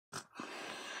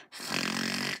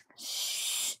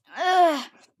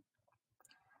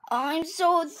I'm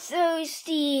so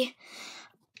thirsty.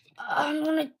 I'm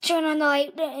gonna turn on the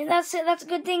light. That's it. That's a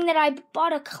good thing that I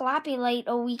bought a clappy light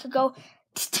a week ago.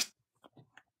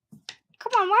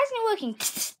 Come on, why isn't it working?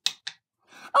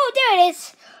 Oh, there it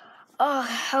is. Oh,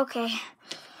 okay.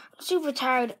 I'm super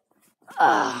tired.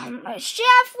 Chef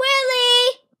Willie!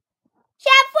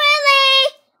 Chef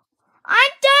Willie!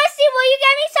 I'm thirsty. Will you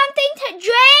get me something to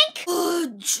drink? Oh,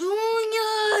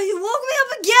 Junior, you woke me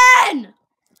up again.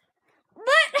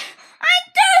 But I'm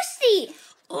thirsty.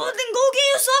 Oh, then go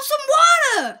get yourself some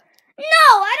water. No,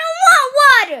 I don't want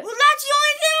water. Well, that's the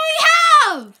only thing we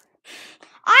have.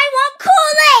 I want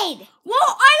Kool-Aid. Well,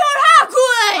 I don't have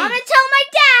Kool-Aid. I'm gonna tell my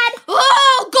dad.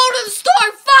 Oh, go to the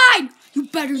store, fine. You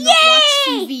better not watch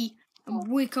Yay! TV and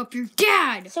wake up your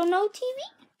dad. So no TV?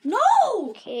 No.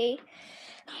 Okay.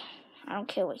 I don't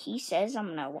care what he says. I'm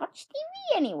gonna watch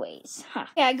TV anyways. Huh.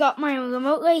 Okay, I got my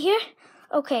remote right here.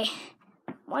 Okay.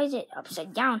 Why is it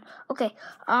upside down? Okay.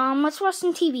 Let's watch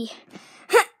some TV.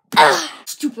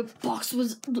 Stupid box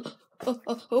was.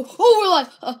 We're like,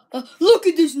 look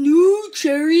at this new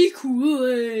cherry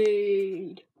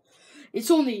Kool-Aid.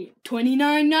 It's only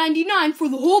 $29.99 for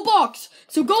the whole box.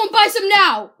 So go and buy some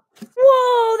now.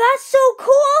 Whoa, that's so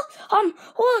cool.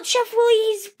 Well, Chef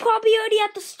Willie's probably already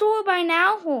at the store by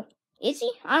now. Oh, is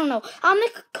he? I don't know. I'm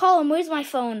gonna call him. Where's my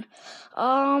phone?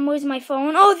 Where's my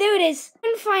phone? Oh, there it is. I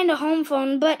couldn't find a home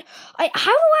phone, but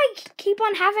how do I keep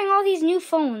on having all these new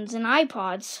phones and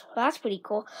iPods? Well, that's pretty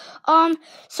cool. So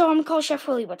I'm gonna call Chef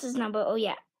Willie. What's his number? Oh,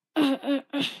 yeah.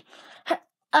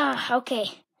 Okay.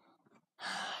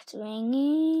 It's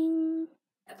ringing.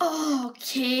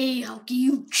 Okay, I'll give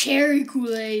you cherry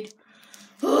Kool-Aid.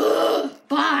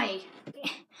 Bye.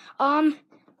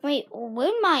 Wait,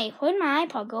 where'd my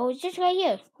iPod go? It's just right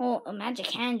here. Oh, a magic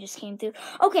hand just came through.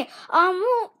 Okay,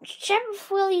 well,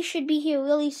 Chef Willie should be here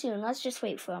really soon. Let's just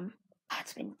wait for him.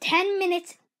 It's been 10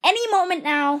 minutes. Any moment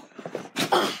now.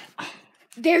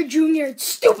 There, Junior,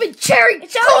 stupid cherry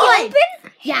It's already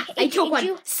open? Yeah, I took one.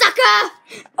 You... Sucker!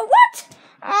 What?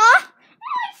 I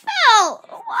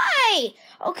fell. Why?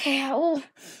 Okay, well,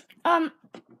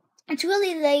 it's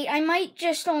really late. I might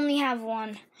just only have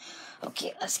one.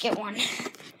 Okay, let's get one.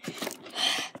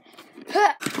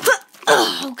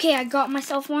 Okay, I got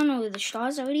myself one. Oh, the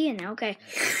straw's already in. Okay.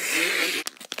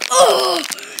 Oh,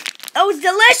 that was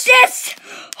delicious.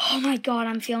 Oh my God,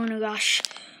 I'm feeling a rush.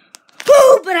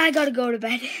 Woo, but I gotta go to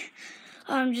bed.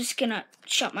 I'm just gonna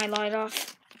shut my light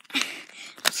off.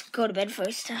 Let's go to bed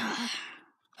first.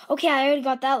 Okay, I already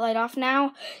got that light off.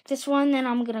 Now, this one, then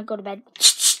I'm gonna go to bed.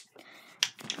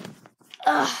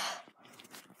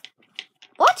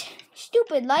 What?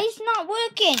 Stupid light's not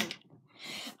working.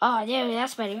 Oh, there,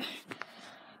 that's better.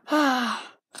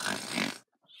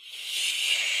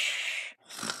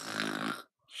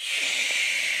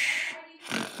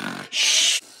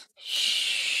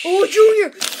 Oh,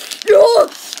 Junior! Oh,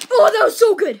 that was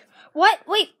so good. What?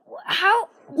 Wait, how?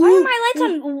 Why are my lights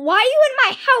on? Why are you in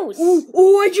my house?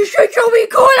 I just drank so many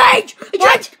Kool-Aid!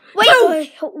 What? Wait,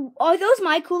 are those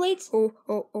my Kool-Aids?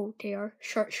 Oh, they are.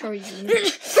 Sorry, Junior.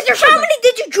 How many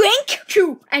did you drink?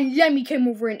 2. And Lemmy came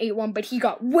over and ate one, but he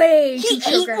got way too sugar.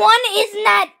 He ate one? Isn't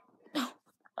that...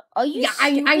 Are you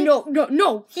stupid? I know.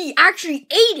 No, he actually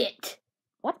ate it.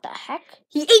 What the heck?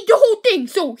 He ate the whole thing,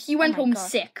 so he went home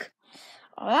sick.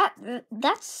 Oh,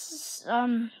 that's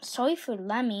sorry for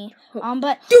Lemmy.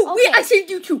 But dude, okay. wait, I saved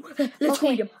you too. Let's okay.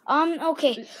 feed him.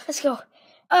 Okay, let's go.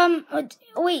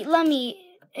 Wait, Lemmy.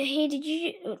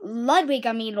 Hey, Ludwig,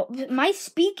 my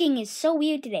speaking is so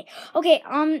weird today. Okay,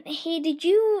 hey, did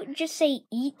you just say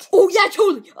eat? Oh, yeah,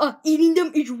 totally. Eating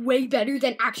them is way better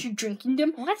than actually drinking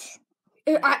them. What?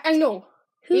 I know.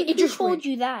 Who told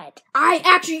you that? I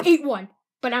actually ate one,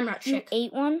 but I'm not sick. You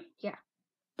ate one? Yeah.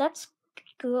 That's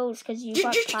gross, because you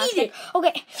got just plastic. eat it.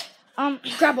 Okay,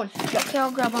 grab one. Okay,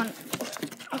 I'll grab one.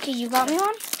 Okay, you got me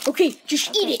one? Okay,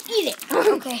 just eat it.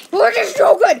 Okay. Oh, this is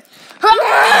so good.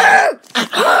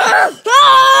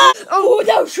 Oh,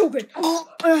 that was so good. Oh,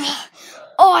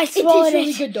 I swallowed it. It tastes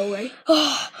really good though, right?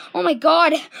 Oh my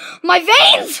God, my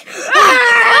veins!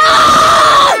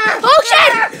 Oh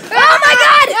shit! Oh my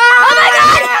God! Oh my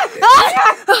God!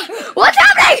 What's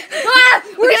happening?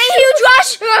 We're getting a huge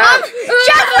rush.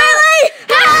 Chef Willie!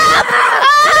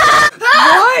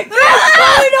 Help! What is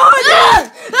going on there?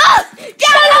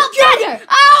 Shut up, Junior!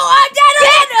 Oh, I'm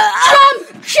dead! Some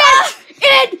shit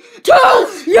into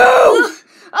you!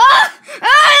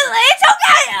 It's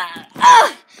okay!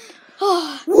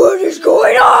 What is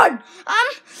going on?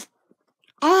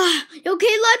 You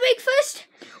okay, Ludwig, first?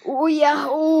 Oh, yeah.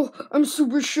 Oh, I'm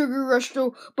super sugar rushed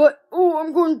though. But,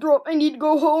 I'm going to throw up. I need to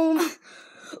go home. Ludwig,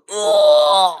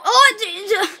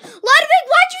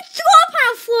 why'd you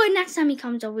the floor. Next time he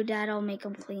comes over, Dad, I'll make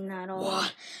him clean that all up.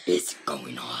 What is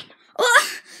going on?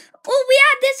 Well, we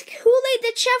had this Kool-Aid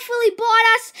that Chef Willie bought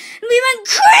us, and we went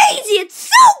crazy. It's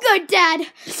so good,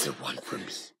 Dad. Is there one for me?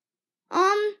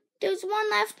 There's one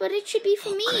left, but it should be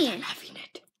for me. Good, I'm having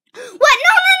it. What?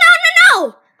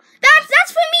 No!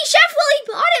 That's for me. Chef Willie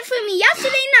bought it for me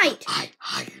yesterday night. I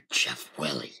hired Chef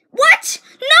Willie. What?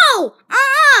 No!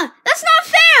 That's not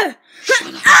fair.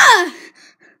 Shut up.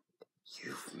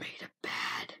 You've made a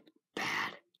bad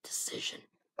decision.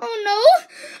 Oh no!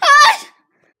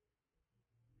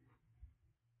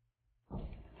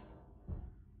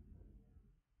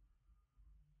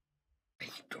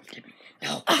 Don't get me.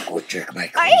 No, go drink my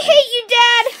Kool-Aid. I hate you,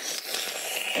 Dad.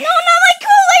 No, not my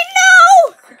Kool-Aid. No!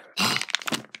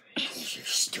 You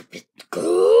stupid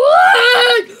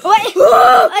Kool-Aid. What?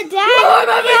 Dad?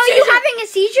 Are you having a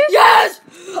seizure? Yes.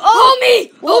 Hold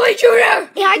me, Junior.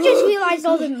 Yeah, I just realized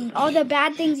all the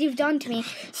bad things you've done to me.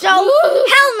 So,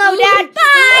 hell no, Dad.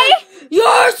 Bye.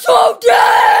 You're so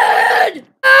dead.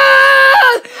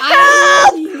 Help!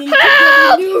 Help!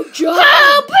 New job.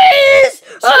 Help, please!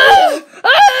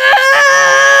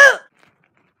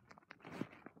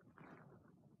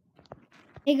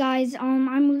 Hey guys,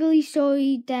 I'm really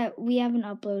sorry that we haven't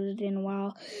uploaded in a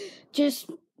while.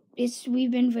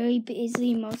 We've been very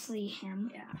busy, mostly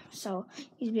him. Yeah. So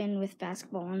he's been with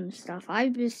basketball and stuff.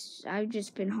 I've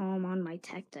just been home on my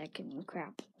tech deck and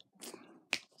crap.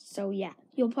 So yeah,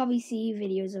 you'll probably see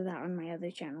videos of that on my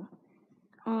other channel.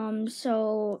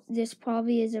 So this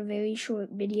probably is a very short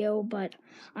video, but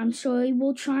I'm sorry.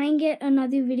 We'll try and get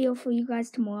another video for you guys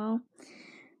tomorrow.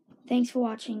 Thanks for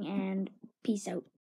watching and peace out.